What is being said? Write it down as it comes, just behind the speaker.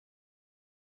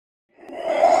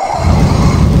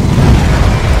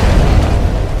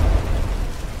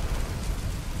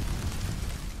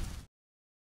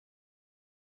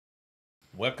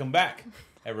Welcome back,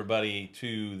 everybody,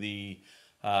 to the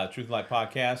Truth and Light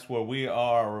podcast, where we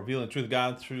are revealing the truth of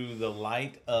God through the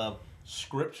light of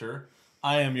Scripture.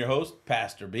 I am your host,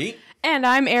 Pastor B. And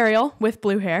I'm Ariel with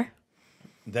blue hair.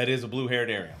 That is a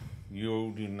blue-haired Ariel.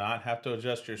 You do not have to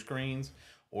adjust your screens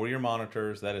or your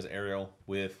monitors. That is Ariel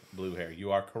with blue hair.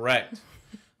 You are correct.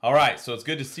 All right, so it's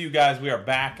good to see you guys. We are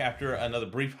back after another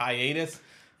brief hiatus.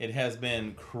 It has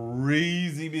been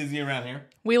crazy busy around here.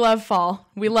 We love fall.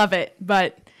 We love it.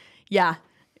 But yeah,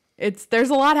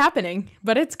 there's a lot happening,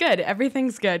 but it's good.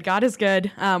 Everything's good. God is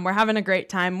good. We're having a great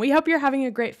time. We hope you're having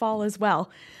a great fall as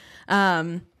well.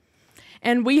 And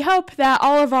we hope that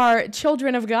all of our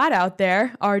children of God out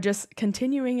there are just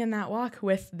continuing in that walk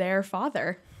with their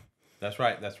Father. That's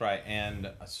right. That's right.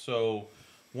 And so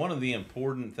one of the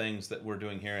important things that we're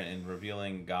doing here in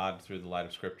revealing God through the light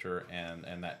of Scripture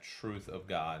and that truth of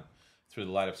God through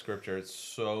the light of Scripture, it's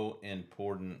so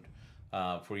important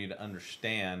for you to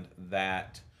understand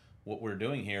that what we're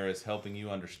doing here is helping you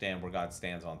understand where God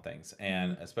stands on things.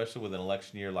 And especially with an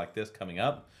election year like this coming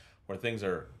up, where things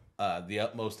are the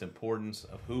utmost importance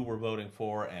of who we're voting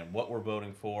for and what we're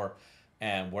voting for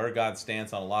and where God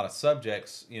stands on a lot of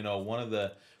subjects. You know, one of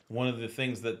the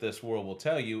things that this world will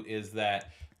tell you is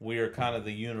that we are kind of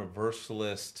the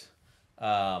universalist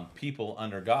people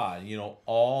under God. You know,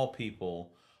 all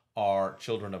people are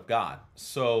children of God.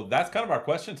 So that's kind of our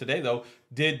question today, though.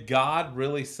 Did God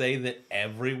really say that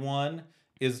everyone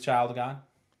is a child of God?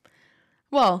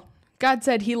 Well, God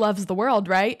said he loves the world,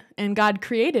 right? And God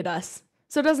created us.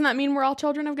 So doesn't that mean we're all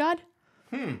children of God?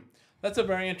 That's a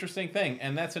very interesting thing.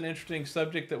 And that's an interesting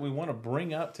subject that we want to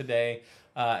bring up today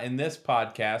in this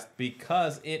podcast,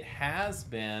 because it has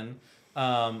been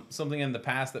something in the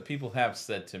past that people have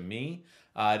said to me.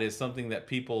 It is something that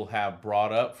people have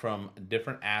brought up from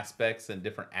different aspects and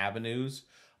different avenues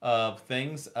of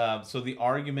things. So the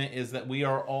argument is that we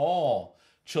are all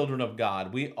children of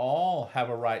God. We all have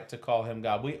a right to call him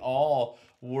God. We all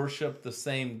worship the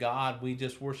same God. We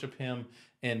just worship him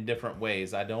in different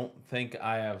ways. I don't think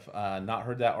I have not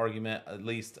heard that argument at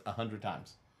least 100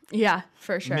 times. Yeah,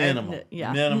 for sure.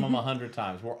 Minimum 100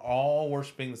 times. We're all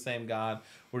worshiping the same God.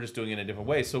 We're just doing it in a different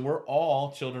way. So we're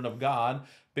all children of God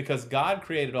because God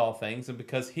created all things, and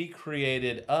because he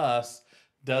created us,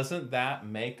 doesn't that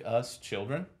make us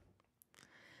children?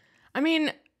 I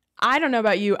mean, I don't know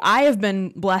about you. I have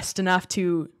been blessed enough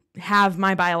to have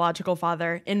my biological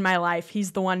father in my life.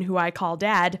 He's the one who I call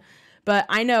dad. But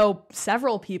I know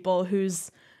several people whose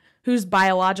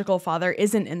biological father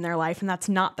isn't in their life, and that's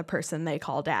not the person they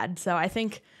call dad. So I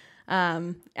think,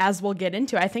 as we'll get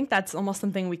into, I think that's almost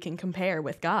something we can compare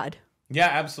with God. Yeah,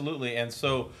 absolutely. And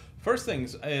so first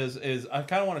things is I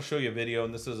kind of want to show you a video,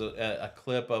 and this is a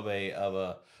clip of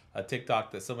a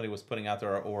TikTok that somebody was putting out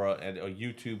there, or a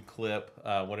YouTube clip,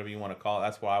 whatever you want to call it.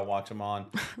 That's what I watch them on.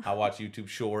 I watch YouTube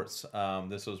Shorts.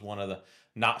 This was one of the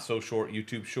not so short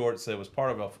YouTube Shorts. It was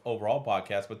part of an overall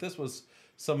podcast, but this was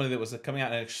somebody that was coming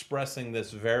out and expressing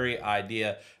this very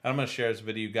idea. And I'm going to share this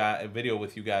video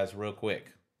with you guys real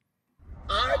quick.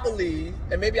 I believe,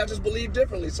 and maybe I just believe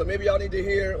differently, so maybe y'all need to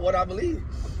hear what I believe.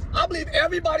 I believe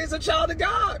everybody's a child of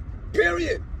God,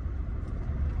 period.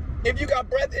 If you got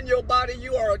breath in your body,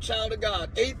 you are a child of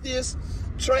God. Atheist,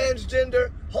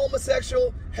 transgender,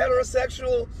 homosexual,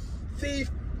 heterosexual, thief,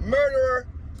 murderer,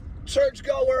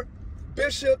 churchgoer,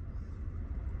 bishop.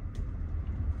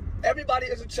 Everybody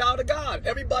is a child of God.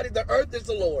 Everybody, the earth is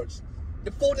the Lord's,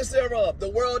 the fullness thereof, the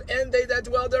world and they that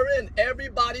dwell therein.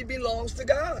 Everybody belongs to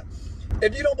God.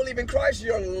 If you don't believe in Christ,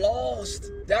 you're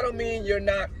lost. That don't mean you're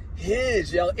not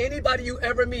his. Yo, anybody you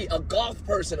ever meet, a goth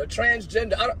person, a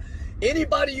transgender,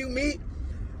 anybody you meet,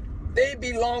 they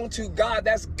belong to God.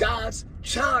 That's God's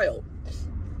child.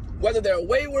 Whether they're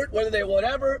wayward, whether they're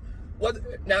whatever.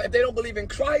 Now, if they don't believe in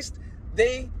Christ,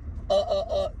 they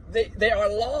are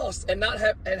lost and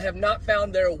have not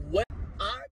found their way.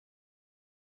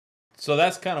 So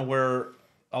that's kind of where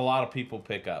a lot of people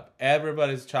pick up.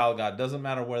 Everybody's a child of God. Doesn't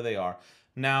matter where they are.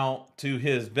 Now, to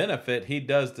his benefit, he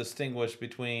does distinguish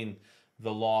between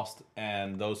the lost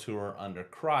and those who are under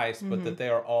Christ, but that they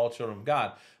are all children of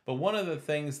God. But one of the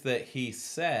things that he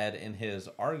said in his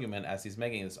argument, as he's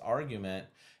making this argument,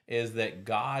 is that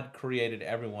God created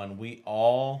everyone. We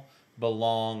all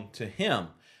belong to him.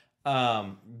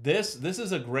 This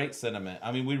is a great sentiment.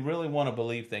 I mean, we really want to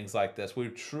believe things like this. We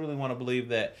truly want to believe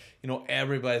that, you know,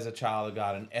 everybody's a child of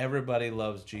God and everybody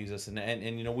loves Jesus, and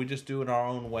you know, we just do it our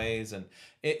own ways, and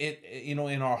it you know,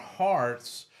 in our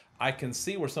hearts, I can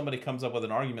see where somebody comes up with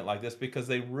an argument like this because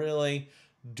they really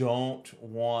don't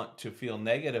want to feel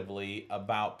negatively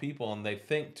about people, and they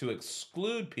think to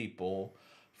exclude people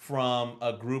from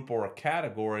a group or a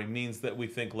category means that we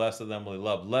think less of them, we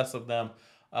love less of them,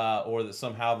 or that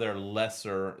somehow they're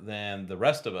lesser than the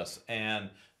rest of us.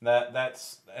 And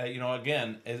that's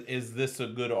again, is this a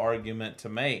good argument to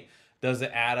make? Does it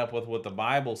add up with what the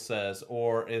Bible says,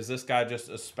 or is this guy just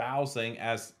espousing,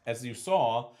 as you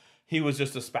saw, he was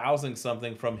just espousing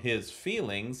something from his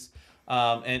feelings,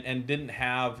 and didn't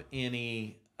have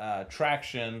any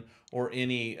traction or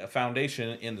any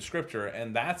foundation in the scripture?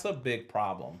 And that's a big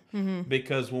problem,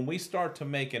 because when we start to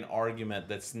make an argument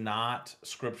that's not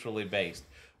scripturally based,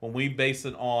 when we base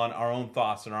it on our own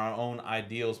thoughts and our own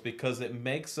ideals because it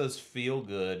makes us feel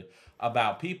good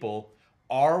about people,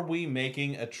 are we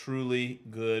making a truly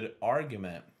good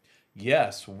argument?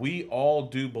 Yes, we all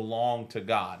do belong to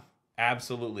God.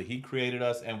 Absolutely. He created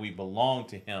us and we belong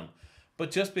to him.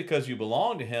 But just because you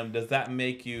belong to him, does that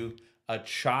make you a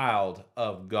child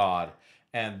of God?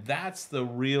 And that's the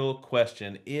real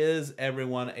question. Is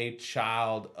everyone a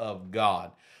child of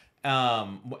God?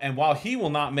 And while he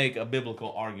will not make a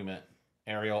biblical argument,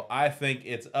 Ariel, I think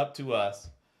it's up to us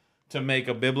to make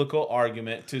a biblical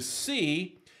argument to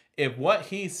see if what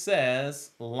he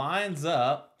says lines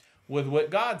up with what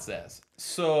God says.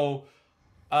 So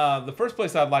the first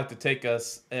place I'd like to take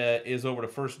us is over to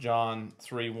 1 John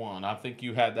 3:1. I think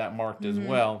you had that marked as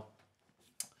well.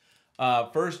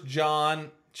 1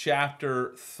 John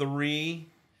chapter 3,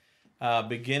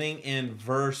 beginning in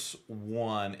verse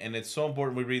 1. And it's so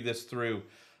important we read this through,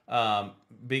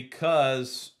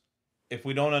 because if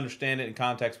we don't understand it in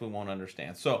context, we won't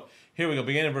understand. So here we go,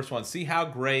 beginning in verse 1. See how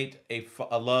great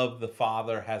a love the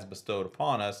Father has bestowed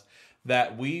upon us,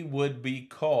 that we would be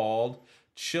called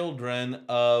children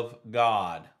of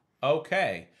God.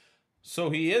 Okay, so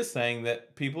he is saying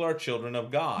that people are children of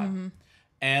God.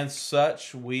 And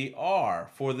such we are.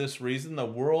 For this reason, the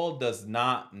world does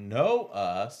not know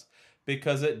us,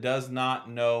 because it does not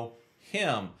know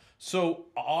him. So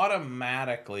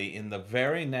automatically in the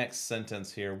very next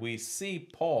sentence here, we see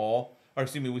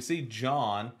we see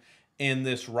John in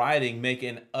this writing make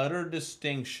an utter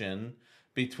distinction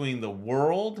between the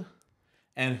world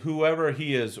and whoever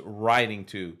he is writing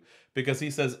to, because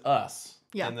he says us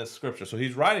in this scripture. So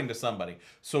he's writing to somebody.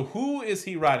 So who is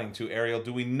he writing to, Ariel?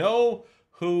 Do we know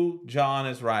who John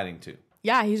is writing to?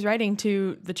 Yeah, he's writing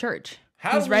to the church.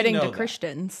 He's writing to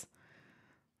Christians.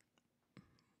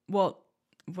 Well,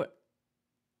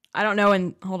 I don't know.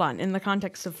 In the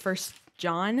context of 1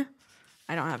 John,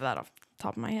 I don't have that off the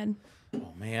top of my head.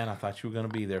 Oh man, I thought you were gonna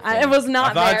be there. I was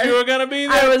not there. I thought you were gonna be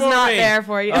there. I was not there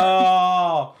for you.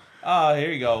 Oh,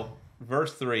 here you go.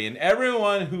 Verse 3. And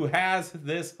everyone who has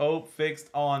this hope fixed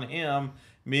on him,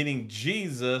 meaning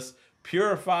Jesus,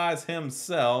 purifies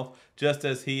himself just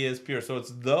as he is pure. So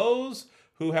it's those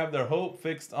who have their hope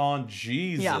fixed on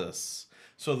Jesus. Yeah.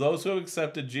 So those who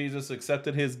accepted Jesus,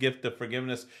 accepted his gift of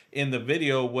forgiveness. In the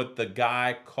video, what the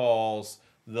guy calls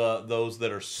those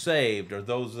that are saved, or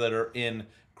those that are in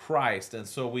Christ. And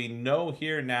so we know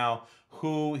here now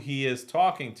who he is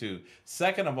talking to.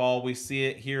 Second of all, we see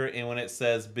it here when it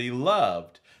says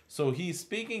beloved. So he's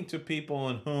speaking to people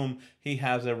in whom he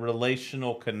has a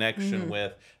relational connection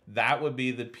with. That would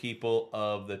be the people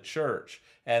of the church.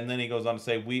 And then he goes on to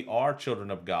say, we are children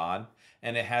of God,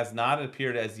 and it has not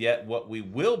appeared as yet what we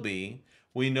will be.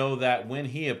 We know that when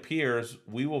he appears,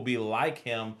 we will be like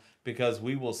him, because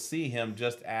we will see him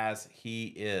just as he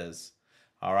is.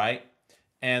 All right?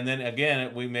 And then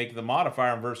again, we make the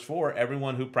modifier in verse 4.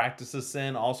 Everyone who practices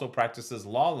sin also practices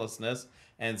lawlessness,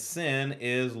 and sin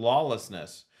is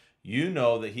lawlessness. You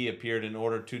know that he appeared in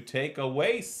order to take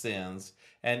away sins,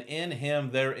 and in him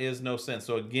there is no sin.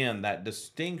 So again, that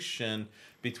distinction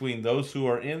between those who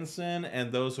are in sin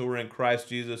and those who are in Christ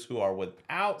Jesus, who are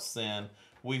without sin,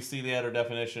 we see the utter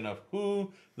definition of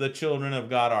who the children of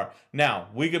God are. Now,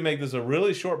 we could make this a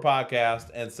really short podcast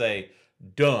and say,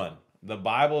 done. The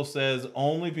Bible says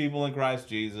only people in Christ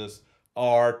Jesus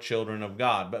are children of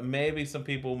God. But maybe some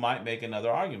people might make another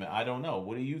argument. I don't know.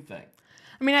 What do you think?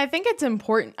 I mean, I think it's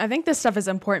important. I think this stuff is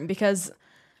important because,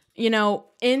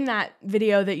 in that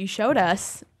video that you showed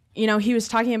us, he was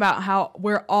talking about how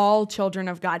we're all children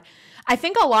of God. I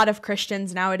think a lot of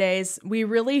Christians nowadays, we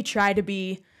really try to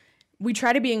be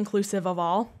inclusive of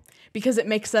all, because it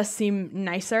makes us seem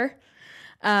nicer.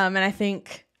 And I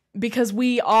think because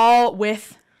we all,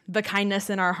 with the kindness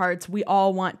in our hearts, we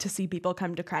all want to see people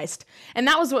come to Christ. And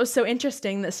that was what was so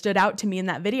interesting that stood out to me in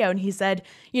that video. And he said,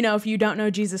 if you don't know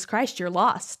Jesus Christ, you're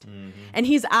lost. And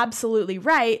he's absolutely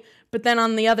right. But then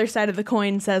on the other side of the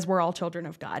coin says we're all children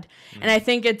of God. And I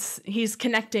think he's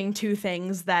connecting two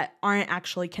things that aren't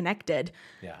actually connected.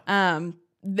 Yeah.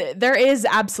 There is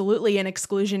absolutely an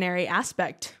exclusionary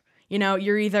aspect. You know,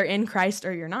 you're either in Christ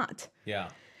or you're not. Yeah.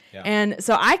 Yeah. And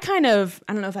so I don't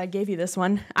know if I gave you this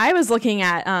one. I was looking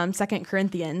at 2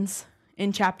 Corinthians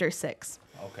in chapter 6.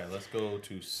 Okay, let's go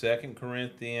to 2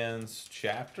 Corinthians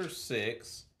chapter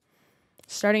 6.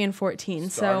 Starting in 14.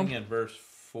 Starting in verse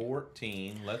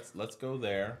 14. Let's go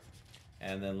there.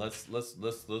 And then let's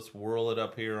whirl it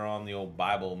up here on the old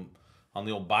Bible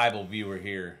viewer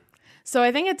here. So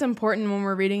I think it's important when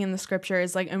we're reading in the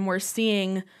scriptures, like, and we're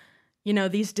seeing, you know,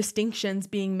 these distinctions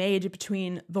being made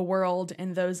between the world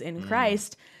and those in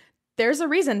Christ. There's a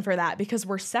reason for that, because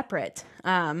we're separate.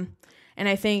 And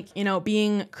I think, you know,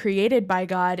 being created by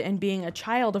God and being a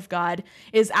child of God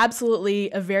is absolutely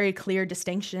a very clear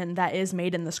distinction that is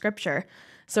made in the scripture.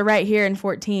 So right here in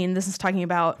 14, this is talking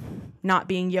about not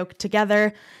being yoked together.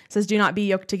 It says, do not be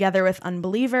yoked together with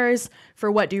unbelievers,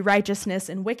 for what do righteousness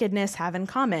and wickedness have in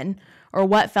common? Or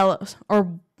what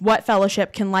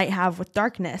fellowship can light have with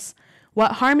darkness?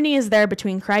 What harmony is there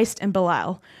between Christ and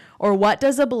Belial? Or what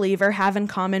does a believer have in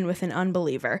common with an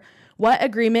unbeliever? What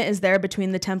agreement is there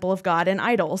between the temple of God and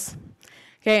idols?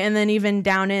 Okay, and then even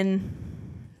down in,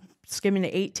 skimming to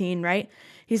 18, right?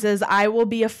 He says, I will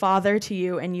be a father to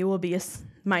you, and you will be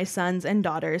my sons and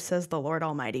daughters, says the Lord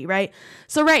Almighty, right?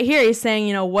 So right here, he's saying,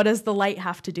 you know, what does the light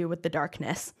have to do with the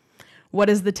darkness? What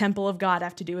does the temple of God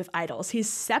have to do with idols? He's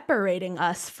separating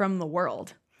us from the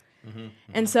world.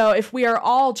 And so if we are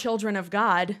all children of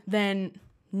God, then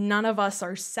none of us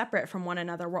are separate from one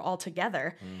another. We're all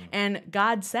together. And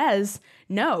God says,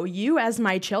 no, you as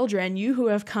my children, you who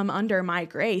have come under my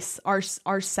grace are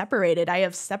separated. I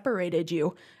have separated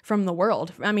you from the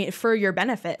world. I mean, for your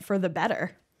benefit, for the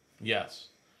better. Yes.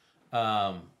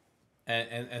 And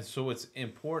so what's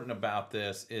important about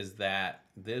this is that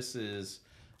this is,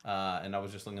 and I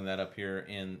was just looking that up here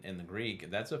in the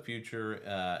Greek, that's a future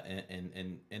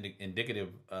indicative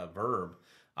verb,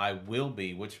 I will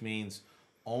be, which means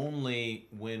only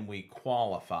when we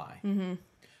qualify.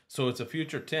 So it's a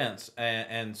future tense.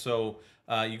 And so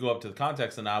you go up to the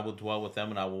context, and I will dwell with them,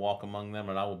 and I will walk among them,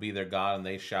 and I will be their God, and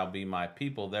they shall be my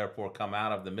people. Therefore come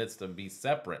out of the midst and be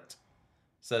separate,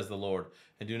 says the Lord,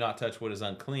 and do not touch what is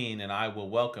unclean, and I will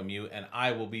welcome you, and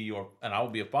I will be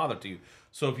a father to you.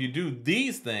 So if you do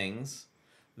these things,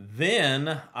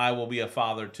 then I will be a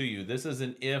father to you. This is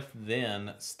an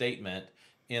if-then statement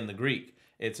in the Greek.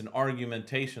 It's an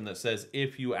argumentation that says,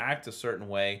 if you act a certain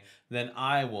way, then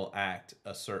I will act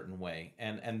a certain way.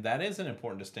 And that is an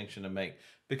important distinction to make,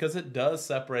 because it does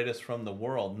separate us from the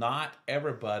world. Not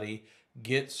everybody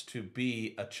gets to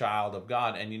be a child of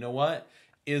God. And you know what?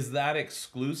 Is that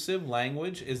exclusive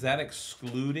language? Is that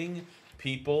excluding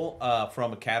people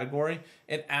from a category?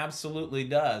 It absolutely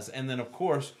does. And then, of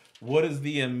course, what is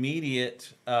the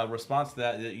immediate response to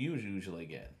that you usually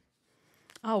get?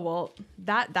 Oh, well,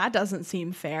 that doesn't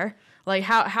seem fair. Like,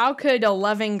 how could a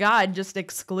loving God just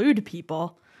exclude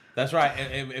people? That's right.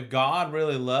 If God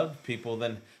really loved people,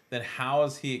 then how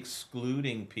is he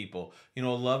excluding people? You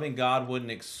know, a loving God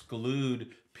wouldn't exclude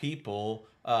people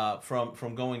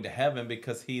from going to heaven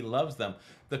because he loves them.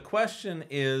 The question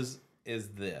is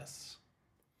this: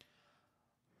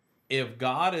 if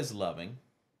God is loving,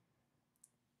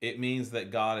 it means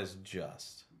that God is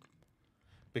just,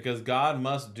 because God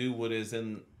must do what is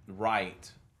in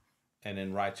right and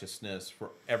in righteousness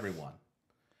for everyone.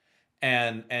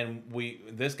 And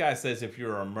this guy says, if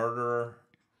you're a murderer,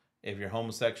 if you're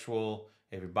homosexual,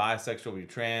 if you're bisexual, if you're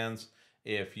trans,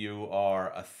 if you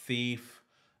are a thief,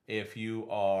 if you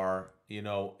are, you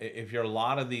know, if you're a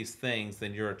lot of these things,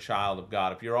 then you're a child of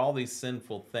God. If you're all these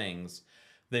sinful things,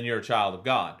 then you're a child of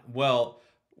God. Well,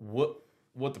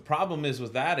 what the problem is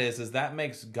with that is that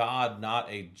makes God not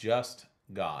a just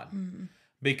God.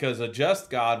 Because a just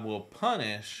God will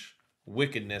punish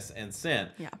wickedness and sin.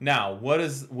 Yeah. Now, what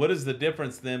is the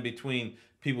difference then between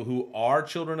people who are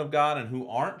children of God and who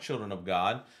aren't children of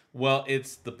God? Well,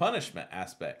 it's the punishment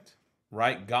aspect,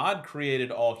 right? God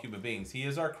created all human beings. He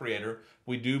is our creator.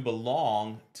 We do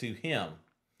belong to him.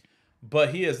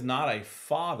 But he is not a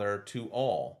father to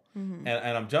all. And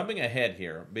I'm jumping ahead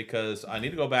here because I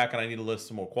need to go back and I need to list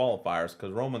some more qualifiers,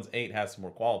 because Romans 8 has some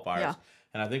more qualifiers. Yeah.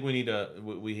 And I think we need to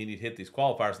hit these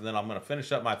qualifiers, and then I'm going to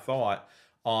finish up my thought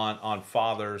on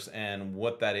fathers and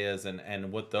what that is,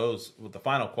 and what the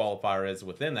final qualifier is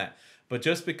within that. But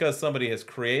just because somebody has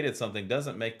created something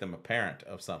doesn't make them a parent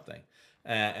of something,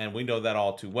 and we know that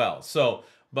all too well. So,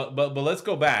 but let's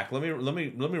go back. Let me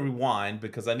rewind,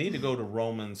 because I need to go to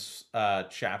Romans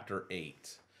chapter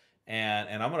 8,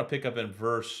 and I'm going to pick up in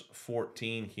verse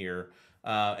 14 here.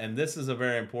 And this is a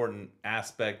very important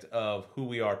aspect of who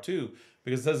we are too,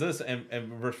 because it says this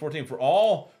in verse 14, for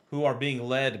all who are being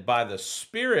led by the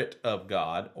Spirit of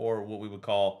God, or what we would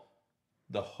call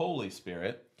the Holy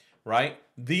Spirit, right?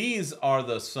 These are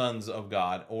the sons of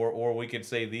God, or we could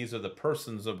say these are the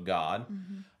persons of God.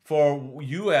 For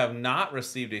you have not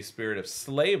received a spirit of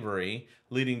slavery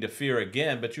leading to fear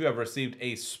again, but you have received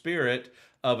a spirit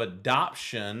of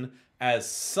adoption as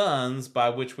sons, by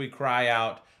which we cry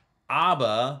out,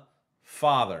 Abba,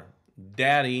 Father,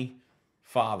 Daddy,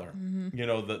 Father. You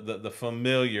know, the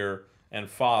familiar and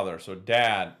Father. So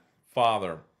Dad,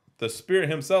 Father. The Spirit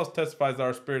himself testifies to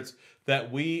our spirits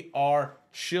that we are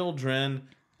children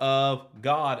of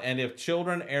God. And if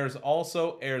children, heirs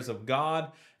also, heirs of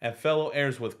God, and fellow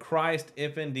heirs with Christ,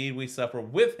 if indeed we suffer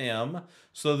with him,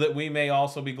 so that we may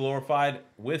also be glorified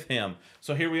with him.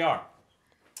 So here we are.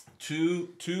 Two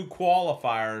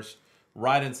qualifiers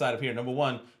right inside of here. Number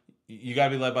one, you got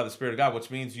to be led by the Spirit of God, which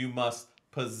means you must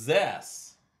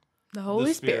possess The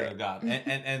Holy Spirit of God.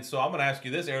 And so I'm going to ask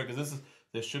you this, Eric, because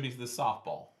this should be the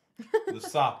softball. The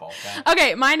softball. Okay?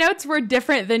 Okay, my notes were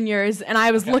different than yours, and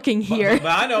I was looking here. But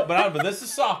I know, but this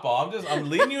is softball. I'm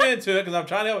leading you into it because I'm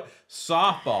trying to help.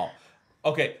 Softball.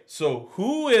 Okay, so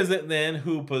who is it then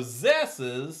who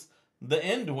possesses the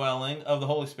indwelling of the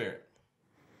Holy Spirit?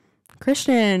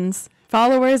 Christians,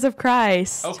 followers of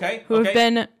Christ, Okay, who have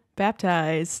been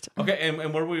baptized. Okay,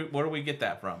 and where do we get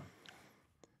that from?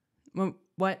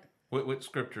 What? What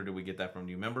scripture do we get that from?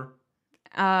 Do you remember?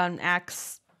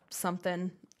 Acts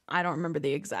something. I don't remember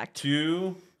the exact.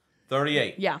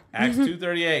 2:38. Yeah. Acts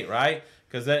 2:38, right?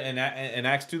 Because in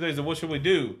Acts 2:38, what should we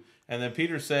do? And then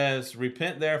Peter says,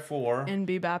 repent therefore. And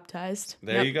be baptized.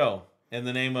 There you go. In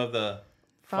the name of the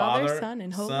Father, Son,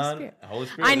 and Holy Spirit. Holy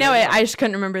Spirit. I know it. I just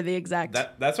couldn't remember the exact.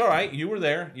 That's all right. You were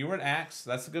there. You were in Acts.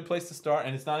 That's a good place to start,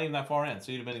 and it's not even that far in,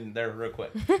 so you'd have been there real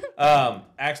quick.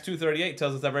 Acts 2:38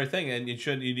 tells us that very thing, and you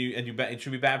should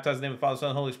be baptized in the name of the Father,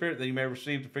 Son, and Holy Spirit, that you may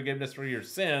receive forgiveness for your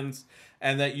sins,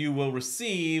 and that you will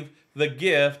receive the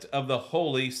gift of the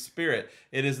Holy Spirit.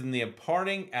 It is in the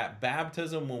imparting at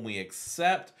baptism when we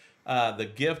accept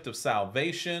the gift of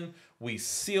salvation. We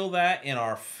seal that in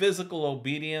our physical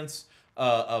obedience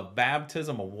of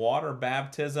baptism, of water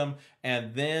baptism,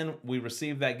 and then we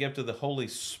receive that gift of the Holy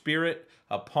Spirit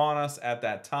upon us at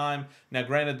that time. Now,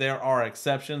 granted, there are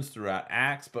exceptions throughout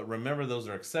Acts, but remember, those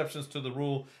are exceptions to the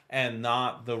rule and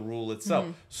not the rule itself.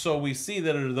 So we see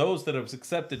that it are those that have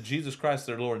accepted Jesus Christ,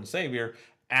 their Lord and Savior,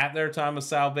 at their time of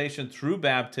salvation through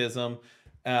baptism,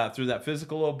 through that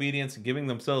physical obedience, giving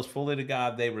themselves fully to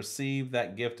God, they receive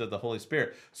that gift of the Holy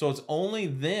Spirit. So it's only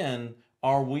then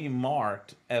are we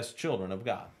marked as children of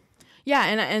God. Yeah,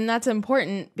 and that's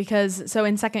important because, so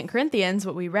in 2 Corinthians,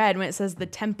 what we read, when it says the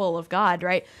temple of God,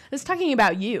 right? It's talking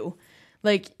about you.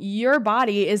 Like, your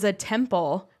body is a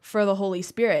temple for the Holy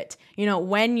Spirit, you know,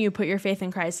 when you put your faith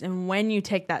in Christ and when you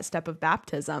take that step of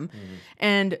baptism.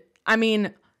 And I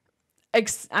mean,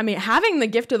 having the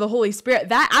gift of the Holy Spirit,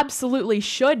 that absolutely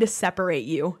should separate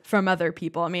you from other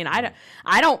people. I mean, I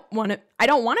don't want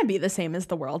to be the same as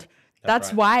the world.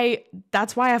 That's right.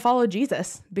 That's why I follow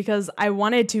Jesus, because I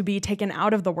wanted to be taken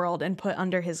out of the world and put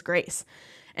under his grace.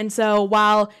 And so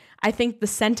while I think the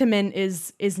sentiment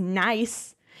is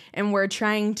nice and we're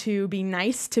trying to be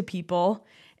nice to people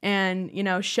and, you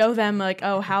know, show them like,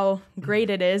 oh, how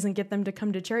great it is and get them to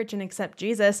come to church and accept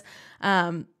Jesus,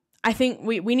 I think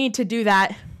we need to do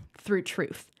that through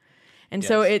truth. And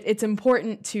so it's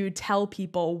important to tell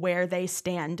people where they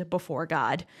stand before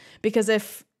God, because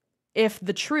if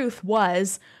the truth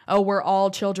was, oh, we're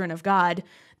all children of God,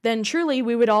 then truly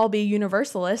we would all be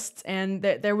universalists and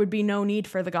there would be no need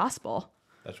for the gospel.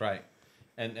 That's right.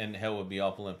 And hell would be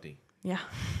awful empty. Yeah.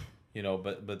 You know,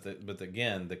 but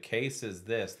again, the case is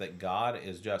this, that God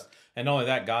is just. And not only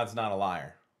that, God's not a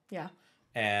liar. Yeah.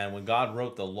 And when God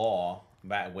wrote the law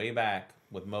way back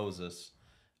with Moses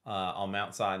on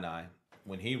Mount Sinai,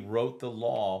 when he wrote the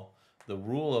law, the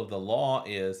rule of the law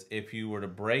is if you were to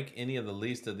break any of the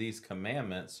least of these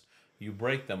commandments, you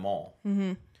break them all.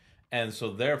 And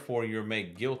so therefore you're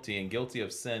made guilty, and guilty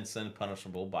of sin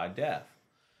punishable by death,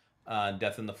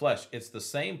 death in the flesh. It's the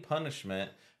same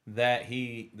punishment that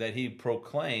he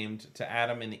proclaimed to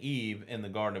Adam and Eve in the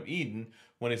Garden of Eden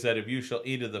when he said, if you shall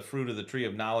eat of the fruit of the tree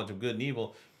of knowledge of good and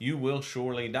evil, you will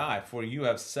surely die, for you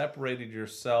have separated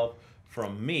yourself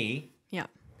from me. Yeah.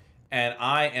 And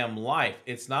I am life.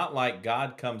 It's not like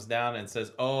God comes down and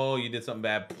says, oh, you did something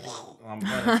bad, I'm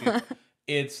punishing you.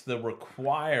 It's the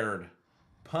required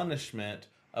punishment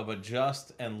of a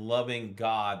just and loving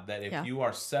God, that if you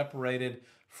are separated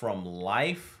from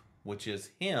life, which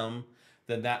is him,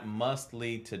 then that must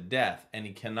lead to death. And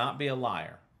he cannot be a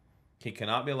liar. He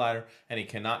cannot be a liar, and he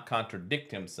cannot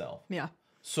contradict himself. Yeah.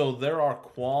 So there are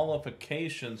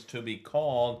qualifications to be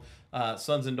called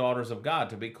sons and daughters of God,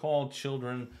 to be called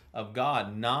children of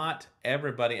God. Not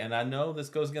everybody, and I know this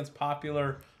goes against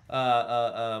popular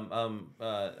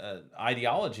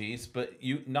ideologies, but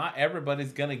not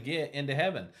everybody's going to get into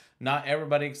heaven. Not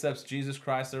everybody accepts Jesus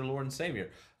Christ, their Lord and Savior.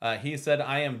 He said,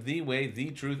 I am the way, the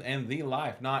truth, and the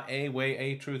life. Not a way,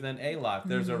 a truth, and a life.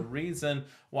 There's a reason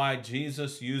why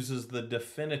Jesus uses the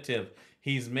definitive.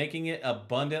 He's making it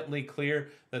abundantly clear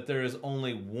that there is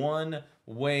only one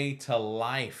way to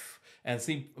life. And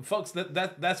see, folks,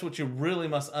 that's what you really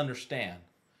must understand.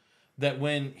 That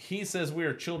when he says we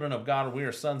are children of God, or we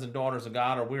are sons and daughters of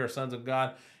God, or we are sons of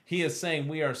God, he is saying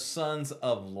we are sons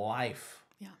of life.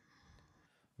 Yeah.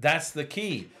 That's the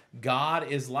key.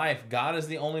 God is life. God is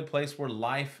the only place where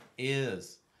life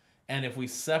is. And if we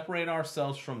separate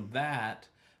ourselves from that,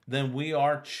 then we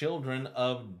are children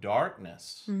of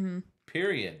darkness. Mm-hmm.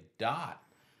 Period. Dot.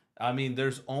 I mean,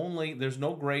 there's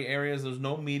no gray areas, there's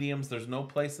no mediums, there's no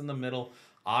place in the middle.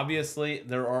 Obviously,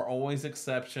 there are always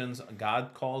exceptions. God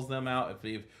calls them out.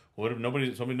 If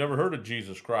somebody never heard of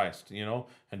Jesus Christ, and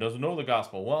doesn't know the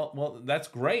gospel? Well, that's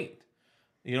great.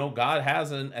 God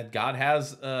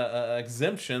has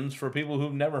exemptions for people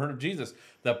who've never heard of Jesus.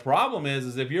 The problem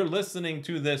is if you're listening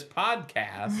to this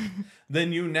podcast,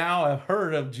 then you now have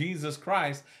heard of Jesus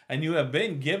Christ, and you have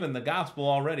been given the gospel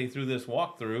already through this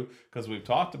walkthrough, because we've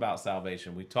talked about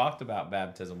salvation, we've talked about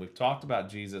baptism, we've talked about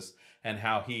Jesus and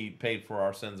how he paid for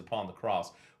our sins upon the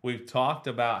cross. We've talked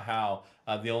about how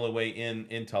the only way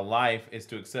into life is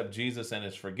to accept Jesus and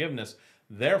his forgiveness.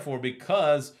 Therefore,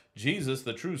 because Jesus,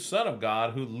 the true Son of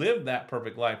God, who lived that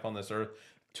perfect life on this earth,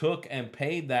 took and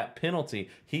paid that penalty.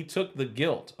 He took the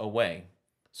guilt away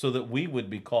so that we would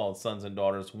be called sons and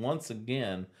daughters once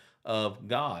again of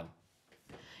God.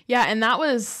 Yeah, and that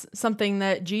was something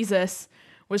that Jesus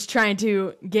was trying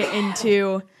to get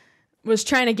into, was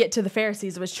trying to get to the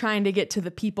Pharisees, was trying to get to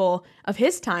the people of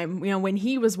his time, when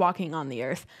he was walking on the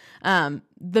earth.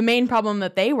 The main problem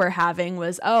that they were having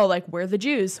was, we're the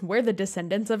Jews, we're the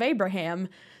descendants of Abraham,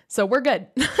 so we're good.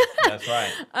 That's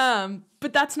right.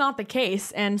 But that's not the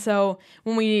case. And so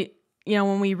when we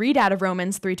read out of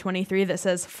Romans 3:23 that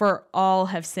says, for all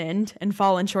have sinned and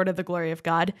fallen short of the glory of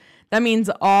God, that means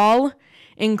all,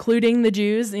 including the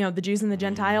Jews, the Jews and the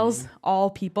Gentiles, all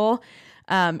people.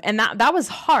 And that was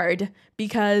hard,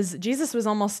 because Jesus was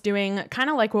almost doing kind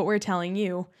of like what we're telling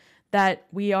you, that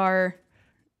we're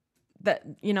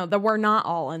not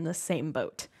all in the same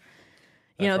boat.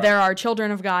 Right. There are children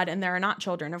of God and there are not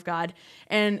children of God.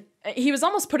 And he was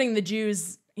almost putting the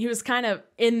Jews, he was kind of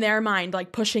in their mind,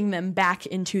 like pushing them back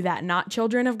into that not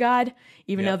children of God,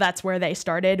 even though that's where they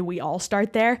started. We all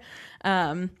start there.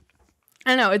 I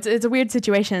don't know. It's a weird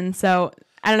situation. So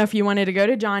I don't know if you wanted to go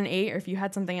to John 8 or if you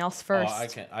had something else first. I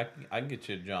can get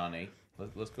you to John 8.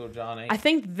 Let's go John 8. I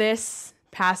think this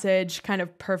passage kind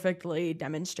of perfectly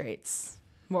demonstrates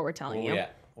what we're telling you. Where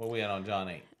are we at on John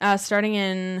 8? Starting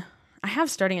in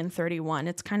 31.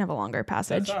 It's kind of a longer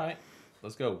passage. That's all right.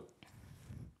 Let's go.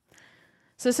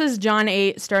 So this is John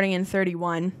 8, starting in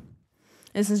 31.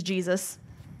 This is Jesus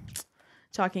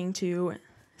talking to, it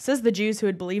says the Jews who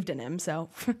had believed in him, so...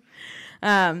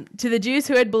 to the Jews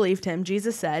who had believed him,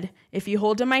 Jesus said, if you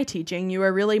hold to my teaching, you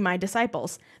are really my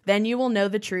disciples. Then you will know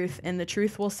the truth, and the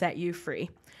truth will set you free.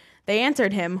 They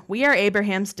answered him, we are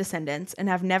Abraham's descendants and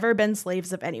have never been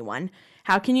slaves of anyone.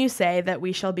 How can you say that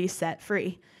we shall be set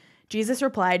free? Jesus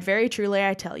replied, very truly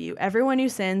I tell you, everyone who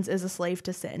sins is a slave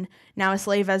to sin. Now a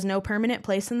slave has no permanent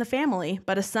place in the family,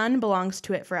 but a son belongs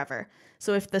to it forever.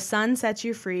 So if the son sets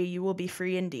you free, you will be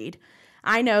free indeed.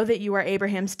 I know that you are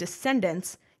Abraham's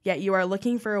descendants, yet you are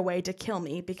looking for a way to kill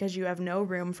me because you have no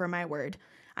room for my word.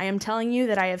 I am telling you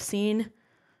that I have seen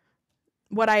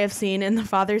what I have seen in the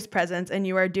Father's presence, and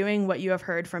you are doing what you have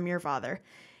heard from your father.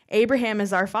 Abraham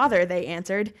is our father, they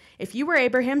answered. If you were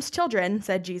Abraham's children,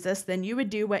 said Jesus, then you would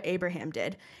do what Abraham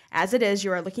did. As it is,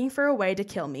 you are looking for a way to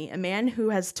kill me, a man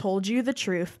who has told you the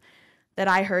truth that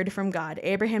I heard from God.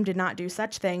 Abraham did not do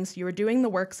such things. You are doing the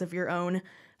works of your own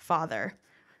father.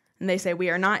 And they say, we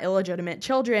are not illegitimate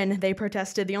children. They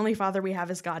protested, the only father we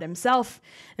have is God himself.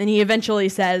 And he eventually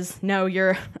says, no,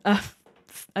 you're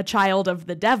a child of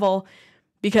the devil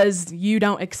because you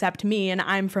don't accept me and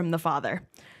I'm from the Father.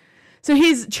 So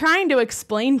he's trying to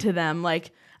explain to them,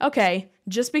 like, okay,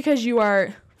 just because you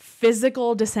are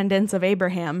physical descendants of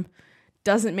Abraham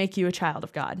doesn't make you a child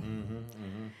of God. Mm-hmm,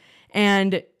 mm-hmm.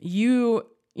 And you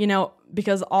know,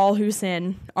 because all who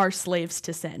sin are slaves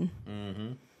to sin.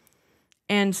 Mm-hmm.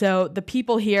 And so the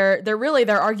people here,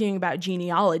 they're arguing about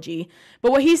genealogy.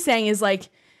 But what he's saying is, like,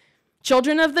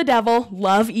 children of the devil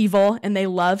love evil and they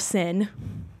love sin.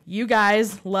 you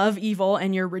guys love evil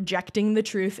and you're rejecting the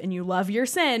truth and you love your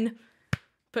sin.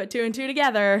 Put two and two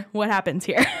together, what happens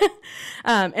here?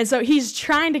 And so he's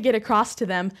trying to get across to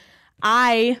them,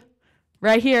 right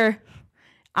here,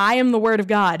 I am the word of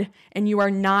God, and you are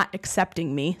not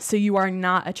accepting me, so you are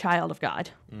not a child of God.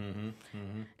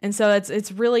 And so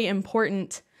it's really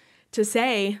important to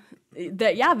say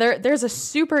that, yeah, there's a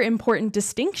super important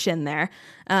distinction there.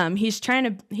 He's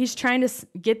trying to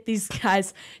get these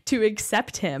guys to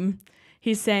accept him.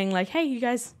 He's saying like, hey, you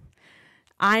guys,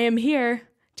 I am here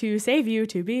to save you,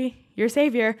 to be your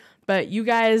savior, but you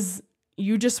guys,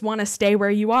 you just want to stay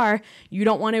where you are. You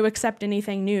don't want to accept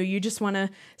anything new. You just want to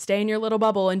stay in your little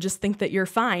bubble and just think that you're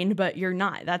fine, but you're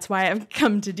not. That's why I've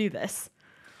come to do this.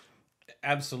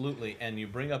 Absolutely. And you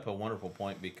bring up a wonderful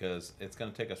point, because it's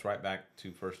going to take us right back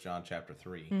to 1 John chapter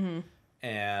 3.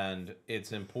 And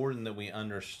it's important that we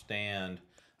understand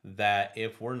that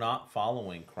if we're not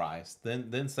following Christ,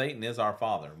 then Satan is our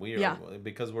father. We are,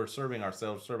 because we're serving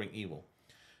ourselves, serving evil.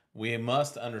 We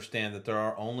must understand that there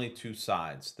are only two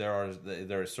sides. There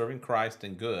is serving Christ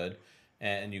in good,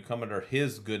 and you come under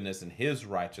his goodness and his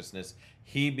righteousness.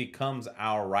 He becomes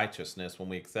our righteousness when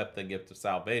we accept the gift of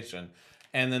salvation.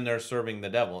 And then there's serving the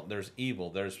devil. There's evil.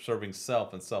 There's serving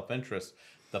self and self-interest.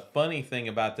 The funny thing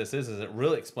about this is it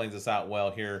really explains this out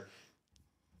well here.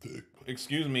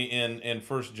 Excuse me, in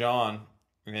 1 John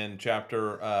in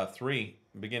chapter 3,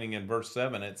 beginning in verse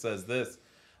 7, it says this: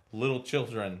 little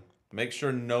children, make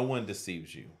sure no one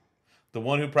deceives you. The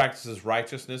one who practices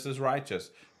righteousness is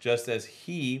righteous, just as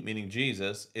he, meaning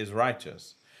Jesus, is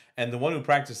righteous. And the one who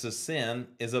practices sin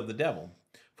is of the devil.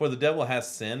 For the devil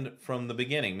has sinned from the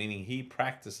beginning, meaning he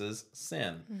practices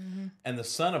sin. And the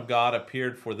Son of God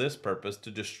appeared for this purpose,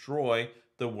 to destroy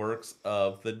the works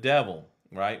of the devil,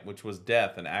 right? Which was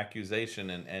death and accusation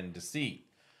and deceit.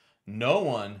 No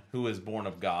one who is born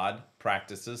of God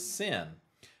practices sin,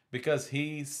 because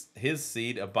his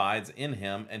seed abides in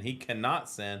him, and he cannot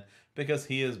sin because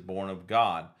he is born of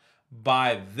God.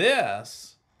 By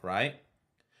this, right?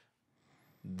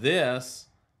 This,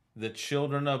 the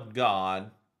children of God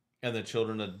and the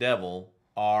children of the devil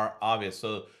are obvious.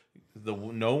 So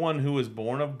no one who is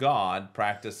born of God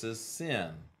practices sin,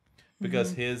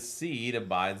 because his seed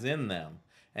abides in them,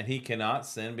 and he cannot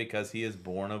sin because he is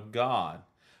born of God.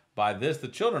 By this, the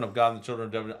children of God and the children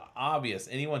of the devil are obvious.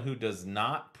 Anyone who does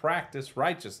not practice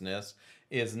righteousness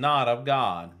is not of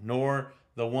God, nor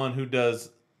the one who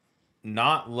does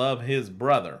not love his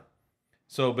brother.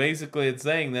 So basically it's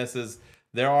saying this is,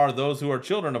 there are those who are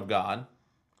children of God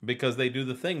because they do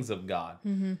the things of God.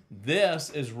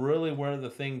 This is really where the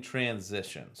thing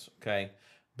transitions, okay?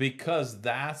 Because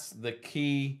that's the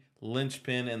key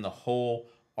linchpin in the whole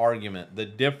argument. The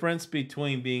difference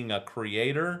between being a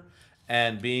creator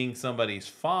and being somebody's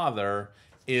father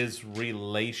is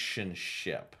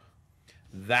relationship.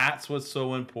 That's what's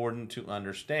so important to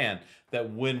understand,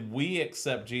 that when we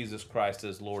accept Jesus Christ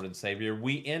as Lord and Savior,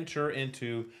 we enter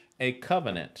into a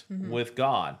covenant with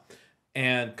God.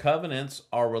 And covenants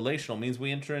are relational, means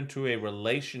we enter into a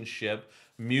relationship,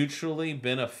 mutually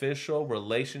beneficial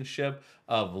relationship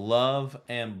of love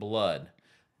and blood.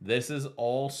 This is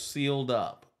all sealed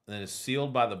up. And it's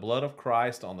sealed by the blood of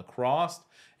Christ on the cross.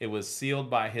 It was sealed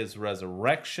by his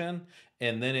resurrection,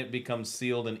 and then it becomes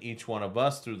sealed in each one of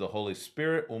us through the Holy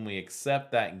Spirit when we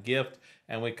accept that gift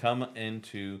and we come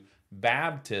into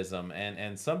baptism.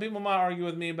 And some people might argue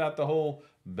with me about the whole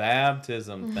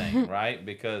baptism thing, right?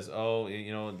 Because,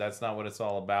 that's not what it's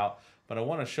all about. But I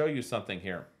want to show you something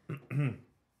here.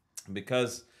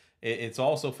 Because it's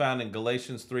also found in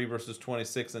Galatians 3, verses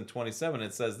 26 and 27.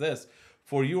 It says this: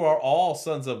 for you are all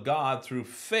sons of God through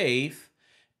faith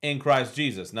in Christ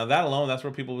Jesus. Now that alone, that's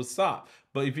where people would stop.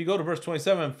 But if you go to verse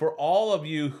 27, for all of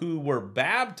you who were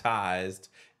baptized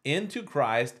into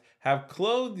Christ have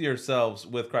clothed yourselves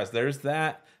with Christ. There's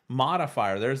that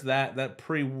modifier. There's that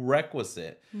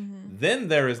prerequisite. Then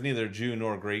there is neither Jew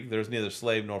nor Greek. There's neither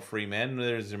slave nor free man.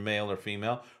 Neither is there male or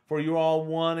female. For you are all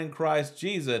one in Christ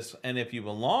Jesus. And if you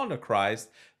belong to Christ,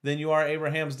 then you are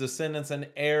Abraham's descendants and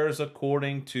heirs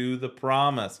according to the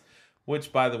promise.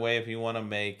 Which, by the way, if you want to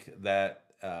make that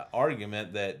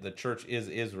argument that the church is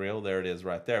Israel, there it is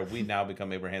right there. We now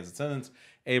become Abraham's descendants.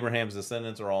 Abraham's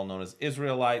descendants are all known as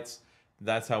Israelites.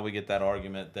 That's how we get that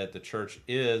argument that the church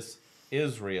is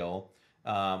Israel,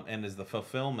 and is the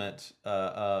fulfillment,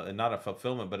 not a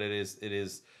fulfillment, but it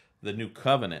is the new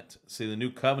covenant. See, the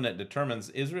new covenant determines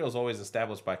Israel is always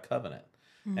established by covenant.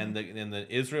 And the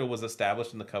Israel was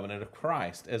established in the covenant of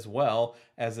Christ as well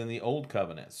as in the old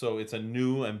covenant. So it's a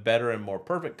new and better and more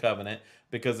perfect covenant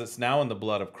because it's now in the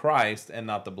blood of Christ and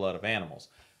not the blood of animals.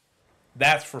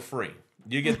 That's for free.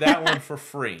 You get that one for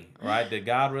free, right? Did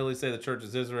God really say the church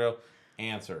is Israel?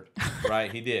 Answered,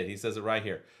 right? He did. He says it right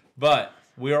here. But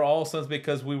we are all sons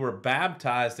because we were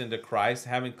baptized into Christ,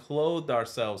 having clothed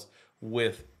ourselves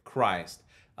with Christ.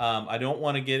 I don't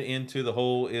want to get into the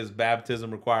whole is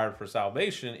baptism required for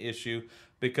salvation issue,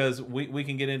 because we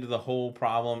can get into the whole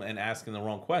problem and asking the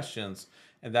wrong questions.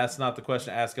 And that's not the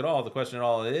question to ask at all. The question at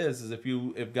all is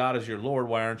if God is your Lord,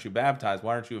 why aren't you baptized?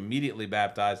 Why aren't you immediately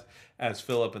baptized as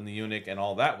Philip and the eunuch and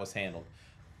all that was handled?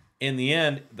 In the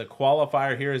end, the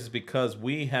qualifier here is because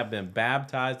we have been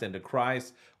baptized into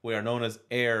Christ. We are known as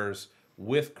heirs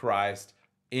with Christ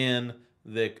in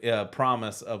the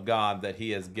promise of God that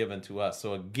he has given to us.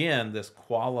 So again, this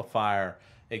qualifier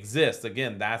exists.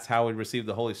 Again, that's how we receive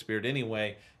the Holy Spirit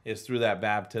anyway, is through that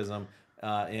baptism.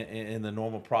 In the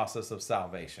normal process of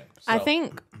salvation. So, I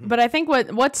think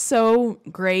what's so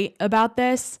great about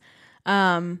this,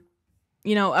 about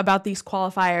these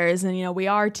qualifiers,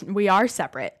 and we are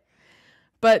separate,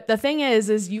 but the thing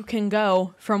is you can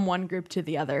go from one group to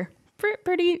the other.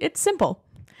 It's simple,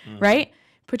 right?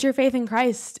 Put your faith in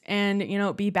Christ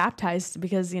and be baptized,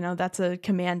 because that's a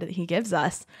command that he gives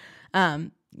us.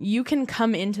 You can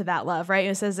come into that love, right?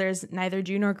 It says there's neither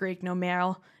Jew nor Greek, no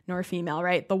male nor female,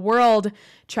 right? The world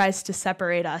tries to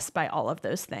separate us by all of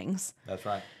those things. That's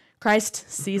right. Christ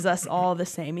sees us all the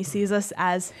same. He sees us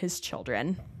as his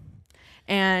children.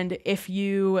 And if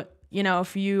you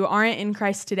aren't in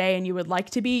Christ today and you would like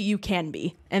to be, you can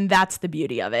be. And that's the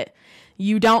beauty of it.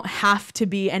 You don't have to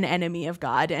be an enemy of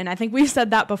God. And I think we've said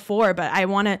that before, but I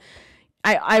want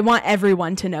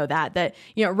everyone to know that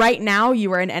right now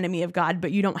you are an enemy of God,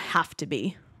 but you don't have to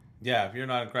be. Yeah, if you're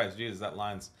not in Christ Jesus, that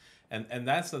line's, and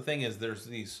that's the thing is there's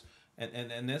these,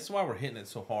 and that's why we're hitting it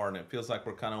so hard, and it feels like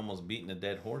we're kind of almost beating a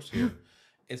dead horse here.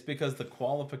 It's because the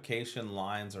qualification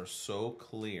lines are so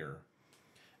clear,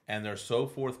 and they're so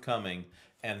forthcoming,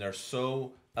 and they're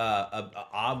so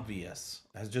obvious.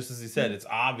 Just as he said, it's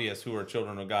obvious who are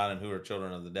children of God and who are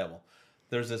children of the devil.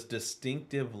 There's this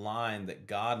distinctive line that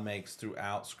God makes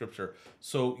throughout Scripture.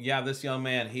 So yeah, this young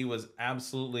man, he was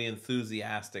absolutely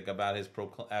enthusiastic about his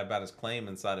claim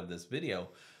inside of this video.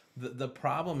 The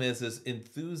problem is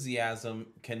enthusiasm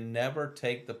can never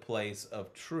take the place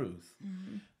of truth.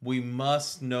 Mm-hmm. We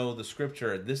must know the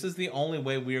Scripture. This is the only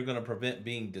way we are going to prevent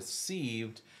being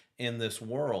deceived in this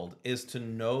world, is to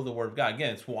know the Word of God.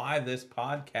 Again, it's why this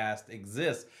podcast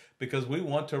exists, because we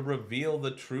want to reveal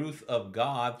the truth of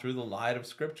God through the light of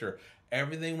Scripture.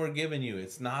 Everything we're giving you,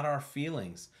 it's not our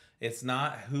feelings. It's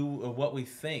not what we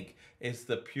think. It's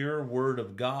the pure Word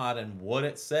of God and what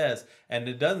it says. And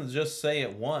it doesn't just say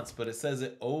it once, but it says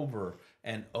it over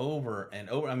and over and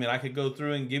over. I mean, I could go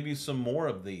through and give you some more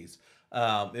of these,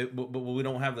 but we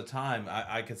don't have the time.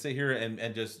 I could sit here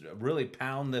and just really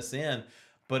pound this in.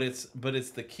 But it's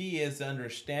the key is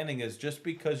understanding is just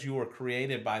because you were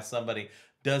created by somebody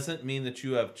doesn't mean that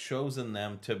you have chosen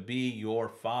them to be your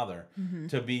father, mm-hmm.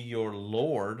 to be your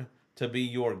Lord, to be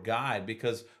your guide.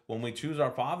 Because when we choose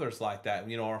our fathers like that,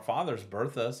 our fathers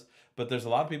birth us, but there's a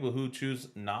lot of people who choose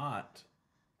not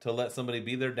to let somebody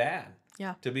be their dad,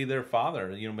 to be their father.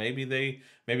 Maybe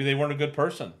they weren't a good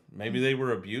person. Maybe mm-hmm. they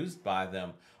were abused by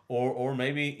them, or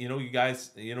maybe you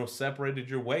guys separated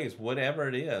your ways. Whatever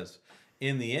it is.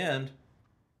 In the end,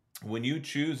 when you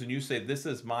choose and you say, this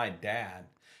is my dad,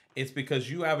 it's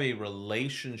because you have a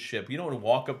relationship. You don't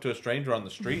walk up to a stranger on the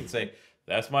street and say,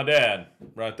 that's my dad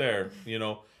right there,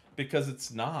 because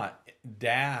it's not.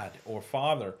 Dad or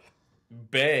father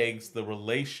begs the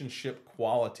relationship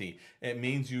quality. It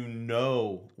means you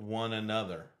know one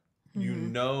another. Mm-hmm. You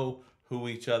know who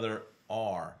each other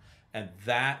are. And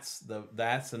that's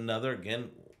another, again,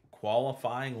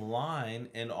 qualifying line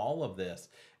in all of this,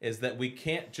 is that we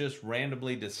can't just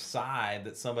randomly decide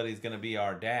that somebody's going to be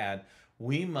our dad.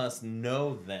 We must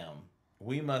know them.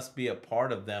 We must be a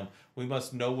part of them. We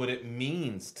must know what it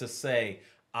means to say,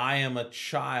 I am a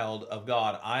child of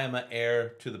God. I am an heir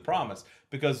to the promise.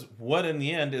 Because what in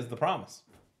the end is the promise?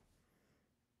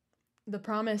 The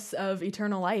promise of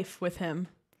eternal life with him.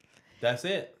 That's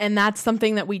it. And that's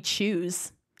something that we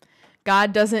choose.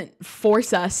 God doesn't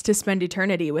force us to spend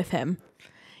eternity with him.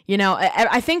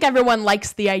 I think everyone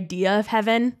likes the idea of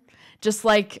heaven, just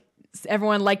like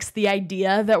everyone likes the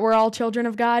idea that we're all children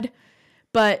of God.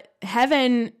 But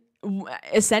heaven,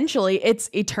 essentially, it's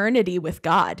eternity with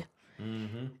God.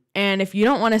 Mm-hmm. And if you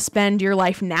don't want to spend your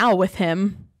life now with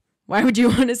him, why would you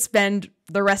want to spend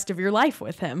the rest of your life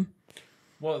with him?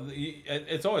 Well,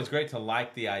 it's always great to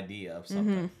like the idea of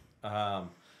something. Mm-hmm.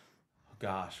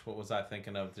 Gosh, what was I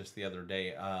thinking of just the other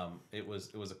day? It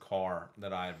was a car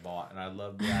that I had bought, and I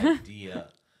loved the idea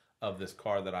of this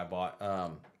car that I bought.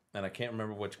 and I can't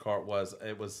remember which car it was.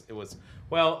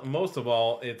 Well, most of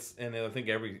all, and I think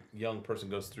every young person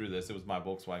goes through this. It was my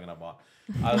Volkswagen I bought.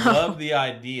 I love the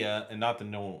idea, and not the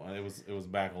no, it was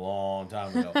back a long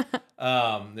time ago.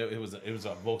 It was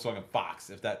a Volkswagen Fox.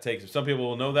 If that takes, some people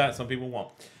will know that, some people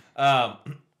won't.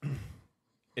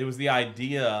 It was the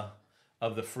idea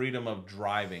of the freedom of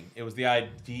driving. It was the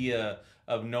idea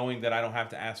of knowing that I don't have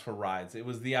to ask for rides. It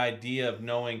was the idea of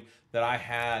knowing that I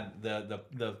had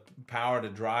the power to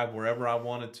drive wherever I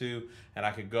wanted to, and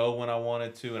I could go when I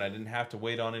wanted to, and I didn't have to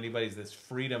wait on anybody. This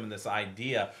freedom and this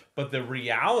idea. But the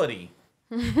reality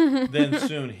then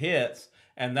soon hits,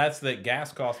 and that's that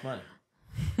gas costs money.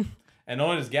 And not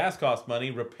only does gas cost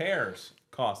money, repairs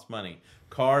cost money.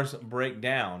 Cars break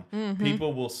down.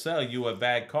 People will sell you a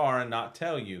bad car and not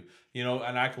tell you.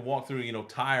 And I could walk through,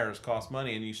 tires cost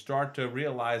money, and you start to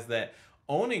realize that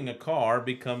owning a car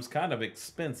becomes kind of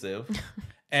expensive,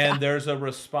 and there's a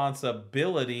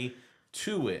responsibility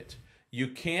to it. You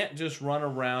can't just run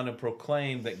around and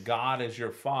proclaim that God is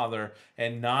your Father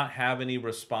and not have any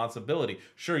responsibility.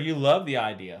 Sure, you love the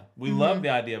idea. We love the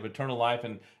idea of eternal life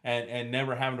and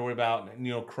never having to worry about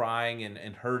crying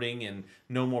and hurting and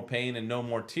no more pain and no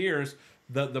more tears.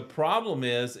 The problem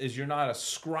is you're not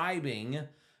ascribing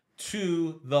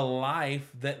to the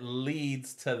life that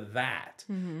leads to that.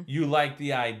 You like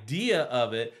the idea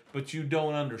of it, but you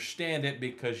don't understand it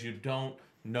because you don't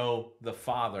know the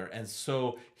Father. And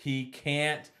so he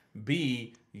can't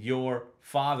be your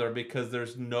Father because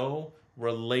there's no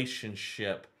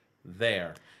relationship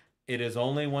there. It is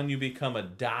only when you become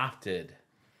adopted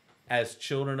as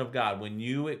children of God, when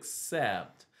you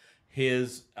accept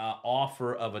his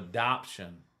offer of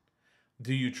adoption,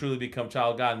 do you truly become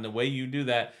child of God. And the way you do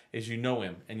that is you know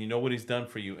him, and you know what he's done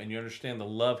for you, and you understand the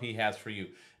love he has for you,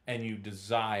 and you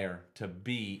desire to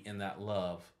be in that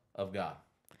love of God.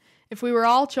 If we were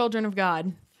all children of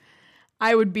God,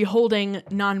 I would be holding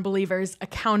non-believers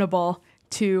accountable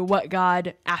to what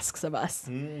God asks of us.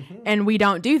 And we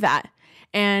don't do that.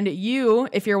 And you,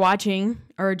 if you're watching,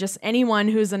 or just anyone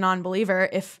who's a non-believer,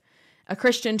 if a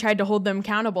Christian tried to hold them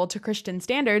accountable to Christian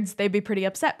standards, they'd be pretty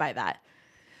upset by that.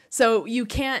 So you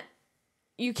can't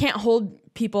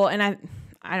hold people, and I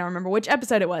don't remember which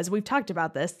episode it was. We've talked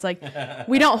about this. It's like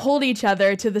we don't hold each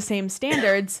other to the same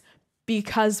standards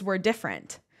because we're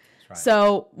different. Right.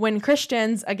 So when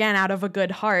Christians, again, out of a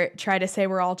good heart, try to say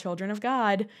we're all children of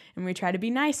God and we try to be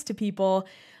nice to people,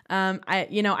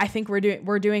 I think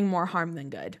we're doing more harm than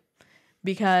good,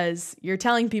 because you're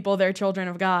telling people they're children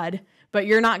of God, but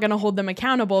you're not going to hold them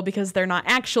accountable because they're not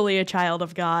actually a child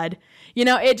of God.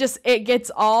 It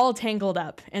gets all tangled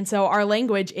up. And so our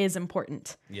language is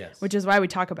important. Yes. Which is why we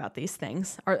talk about these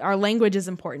things. Our language is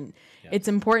important. Yes. It's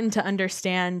important to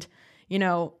understand,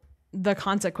 the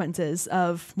consequences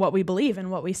of what we believe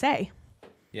and what we say.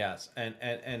 Yes.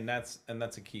 And that's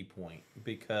a key point,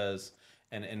 because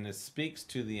and it speaks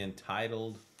to the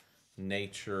entitled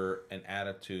nature and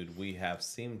attitude we have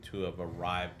seemed to have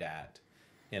arrived at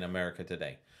in America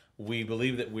today. We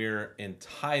believe that we're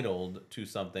entitled to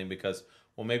something because,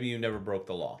 well, maybe you never broke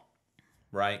the law,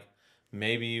 right?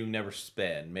 Maybe you never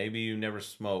sped. Maybe you never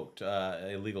smoked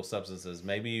illegal substances.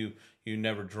 Maybe you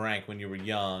never drank when you were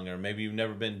young, or maybe you've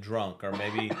never been drunk, or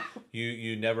maybe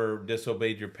you never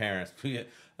disobeyed your parents.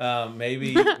 Maybe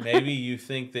you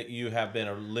think that you have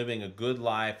been living a good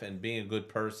life and being a good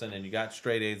person, and you got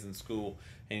straight A's in school,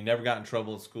 and you never got in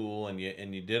trouble in school, and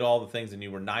you did all the things, and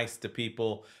you were nice to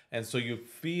people, and so you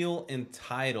feel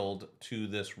entitled to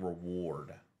this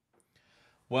reward.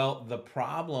 Well, the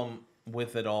problem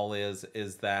with it all is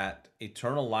that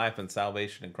eternal life and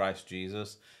salvation in Christ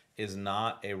Jesus is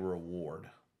not a reward.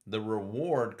 The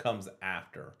reward comes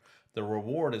after. The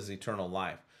reward is eternal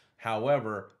life.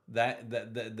 However,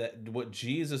 that what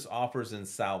Jesus offers in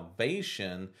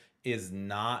salvation is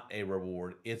not a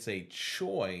reward. It's a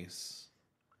choice,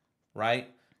 right?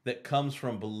 That comes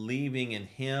from believing in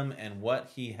him and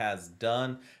what he has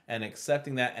done, and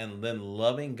accepting that, and then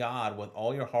loving God with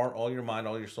all your heart, all your mind,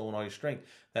 all your soul, and all your strength.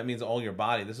 That means all your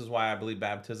body. This is why I believe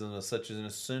baptism is such an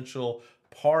essential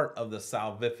part of the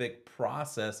salvific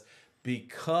process,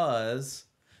 because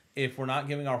if we're not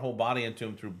giving our whole body into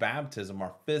him through baptism,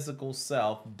 our physical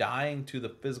self, dying to the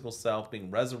physical self,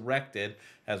 being resurrected,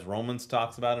 as Romans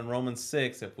talks about in Romans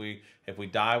 6, if we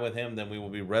die with him, then we will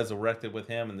be resurrected with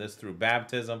him, and this through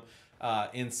baptism.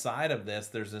 Inside of this,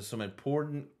 there's some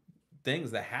important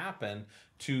things that happen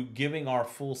to giving our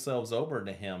full selves over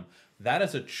to him. That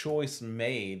is a choice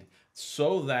made,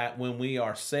 so that when we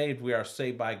are saved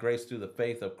by grace through the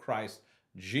faith of Christ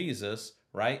Jesus,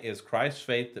 right? It's Christ's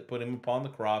faith that put him upon the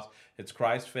cross. It's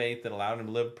Christ's faith that allowed him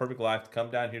to live a perfect life, to come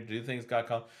down here to do things God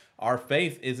called. Our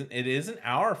faith isn't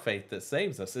our faith that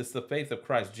saves us. It's the faith of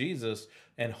Christ Jesus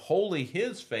and wholly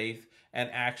his faith and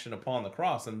action upon the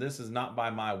cross. And this is not by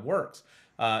my works.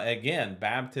 Again,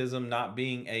 baptism not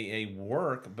being a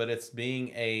work, but it's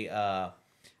being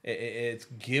it's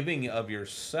giving of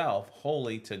yourself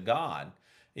wholly to God.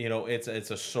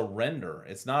 It's a surrender.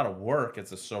 It's not a work.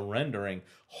 It's a surrendering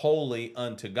wholly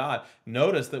unto God.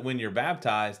 Notice that when you're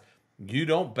baptized, you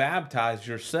don't baptize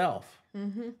yourself.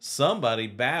 Mm-hmm. Somebody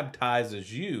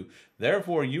baptizes you.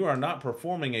 Therefore, you are not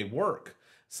performing a work.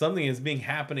 Something is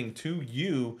happening to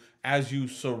you as you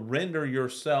surrender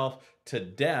yourself to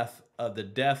death, the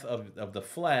death of the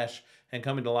flesh, and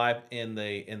coming to life in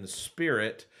the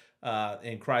spirit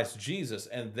in Christ Jesus.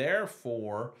 And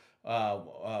therefore,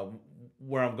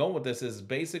 where I'm going with this is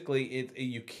basically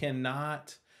you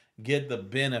cannot get the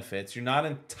benefits. You're not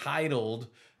entitled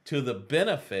to the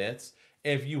benefits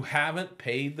if you haven't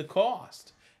paid the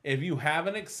cost. If you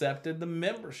haven't accepted the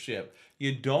membership,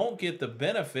 you don't get the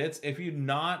benefits if you're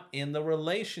not in the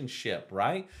relationship,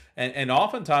 right? And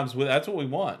oftentimes that's what we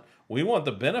want. We want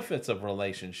the benefits of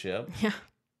relationship. Yeah.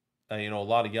 A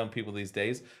lot of young people these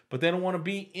days, but they don't want to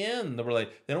be in the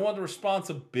relationship. They don't want the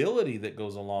responsibility that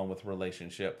goes along with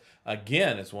relationship.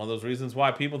 Again, it's one of those reasons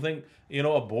why people think,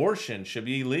 abortion should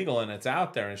be illegal and it's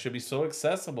out there and it should be so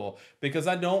accessible, because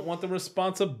I don't want the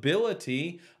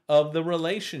responsibility of the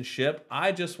relationship.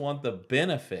 I just want the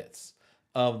benefits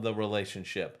of the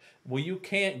relationship. Well, you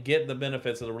can't get the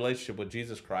benefits of the relationship with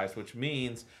Jesus Christ, which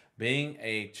means being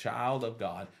a child of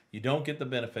God. You don't get the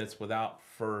benefits without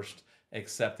first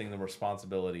accepting the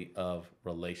responsibility of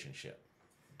relationship.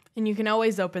 And you can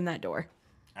always open that door.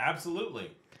 Absolutely.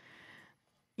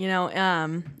 Do you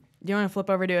want to flip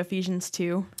over to Ephesians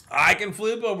 2? I can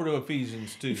flip over to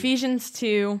Ephesians 2. Ephesians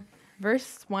 2,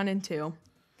 verse 1 and 2.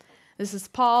 This is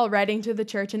Paul writing to the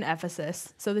church in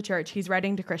Ephesus. So the church, he's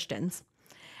writing to Christians.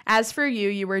 As for you,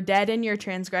 you were dead in your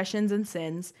transgressions and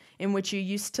sins, in which you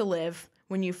used to live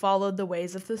when you followed the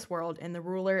ways of this world and the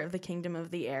ruler of the kingdom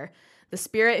of the air, the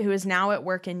spirit who is now at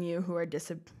work in you who are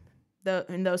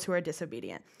in those who are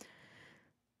disobedient.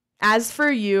 As for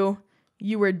you,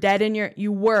 you were dead in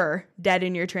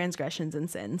your transgressions and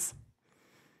sins.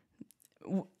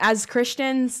 As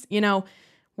Christians,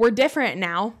 we're different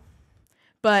now,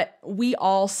 but we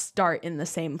all start in the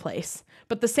same place.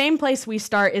 But the same place we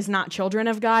start is not children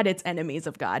of God, it's enemies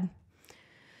of God.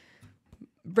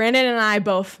 Brandon and I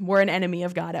both were an enemy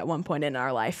of God at one point in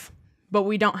our life, but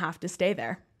we don't have to stay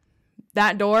there.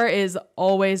 That door is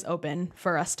always open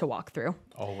for us to walk through.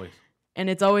 Always. And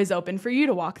it's always open for you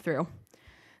to walk through.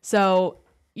 So,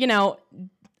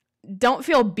 don't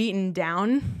feel beaten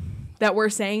down that we're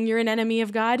saying you're an enemy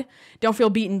of God. Don't feel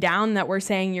beaten down that we're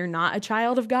saying you're not a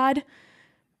child of God.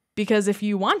 Because if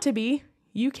you want to be,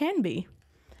 you can be.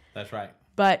 That's right.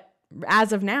 But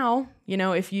as of now,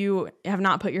 if you have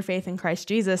not put your faith in Christ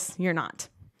Jesus, you're not.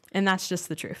 And that's just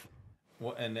the truth.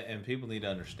 Well, and people need to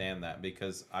understand that,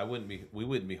 because we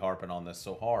wouldn't be harping on this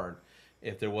so hard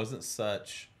if there wasn't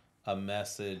such a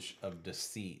message of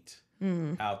deceit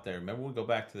out there. Remember, we go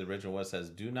back to the original what it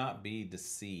says, do not be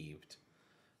deceived.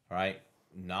 All right?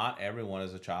 Not everyone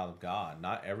is a child of God.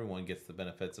 Not everyone gets the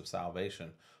benefits of salvation.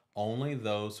 Only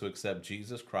those who accept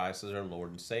Jesus Christ as their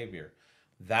Lord and Savior.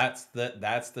 That's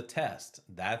the test.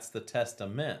 That's the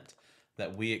testament.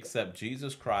 That we accept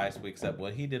Jesus Christ, we accept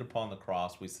what he did upon the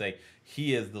cross. We say,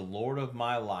 he is the Lord of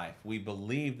my life. We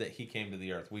believe that he came to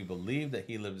the earth. We believe that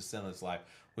he lived a sinless life.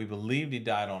 We believed he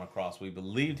died on a cross. We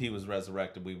believed he was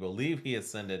resurrected. We believe he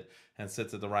ascended and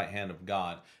sits at the right hand of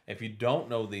God. If you don't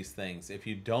know these things, if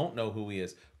you don't know who he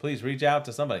is, please reach out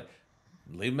to somebody.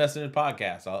 Leave a message in the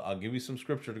podcast. I'll give you some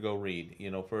scripture to go read,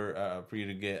 for you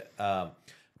to get...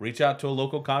 reach out to a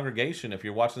local congregation. If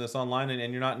you're watching this online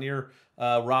and you're not near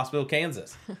Rossville,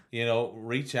 Kansas,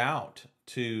 reach out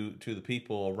to the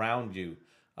people around you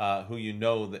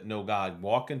who that know God.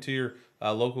 Walk into your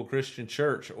local Christian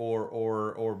church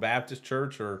or Baptist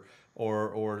church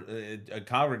or a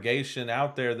congregation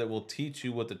out there that will teach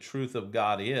you what the truth of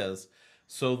God is,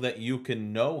 so that you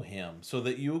can know him, so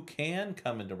that you can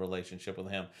come into relationship with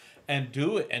him, and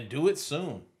do it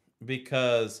soon,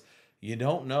 because you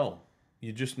don't know.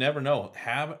 You just never know.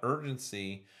 Have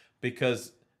urgency,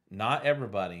 because not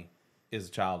everybody is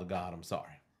a child of God. I'm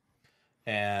sorry.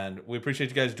 And we appreciate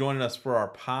you guys joining us for our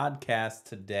podcast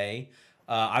today.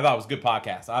 I thought it was a good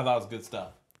podcast. I thought it was good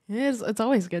stuff. It's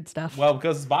always good stuff. Well,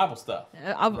 because it's Bible stuff,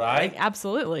 right?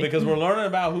 Absolutely. Because we're learning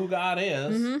about who God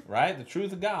is, right? The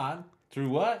truth of God through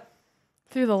what?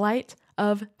 Through the light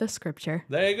of the scripture.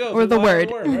 There you go. Or the word.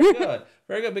 Very good.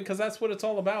 Very good. Because that's what it's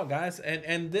all about, guys.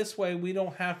 And this way we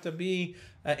don't have to be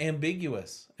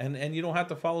ambiguous. And you don't have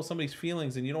to follow somebody's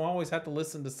feelings. And you don't always have to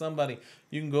listen to somebody.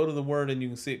 You can go to the word and you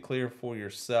can see it clear for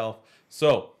yourself.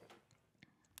 So,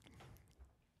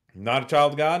 not a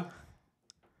child of God?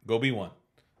 Go be one.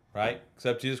 Right?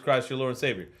 Accept Jesus Christ, your Lord and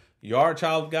Savior. You are a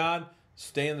child of God?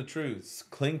 Stay in the truth.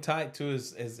 Cling tight to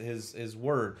his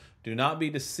word. Do not be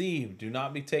deceived. Do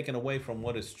not be taken away from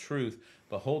what is truth,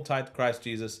 but hold tight to Christ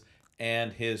Jesus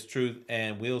and his truth.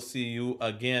 And we'll see you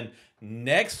again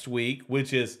next week,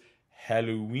 which is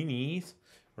Halloweenies,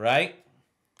 right?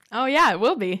 Oh, yeah, it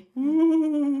will be.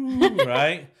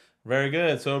 Right? Very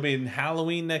good. So it'll be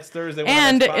Halloween next Thursday.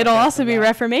 And it'll also be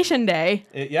Reformation Day.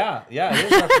 It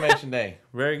is Reformation Day.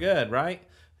 Very good, right?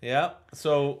 Yeah.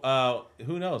 So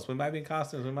who knows? We might be in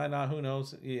costumes. We might not. Who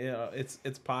knows? Yeah, it's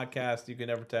podcast. You can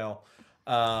never tell.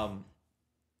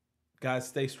 Guys,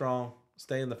 stay strong.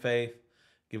 Stay in the faith.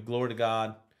 Give glory to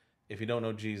God. If you don't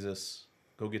know Jesus,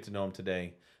 go get to know him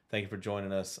today. Thank you for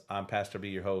joining us. I'm Pastor B,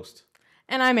 your host.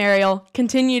 And I'm Ariel.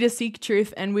 Continue to seek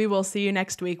truth, and we will see you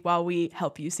next week while we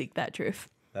help you seek that truth.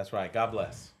 That's right. God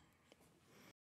bless.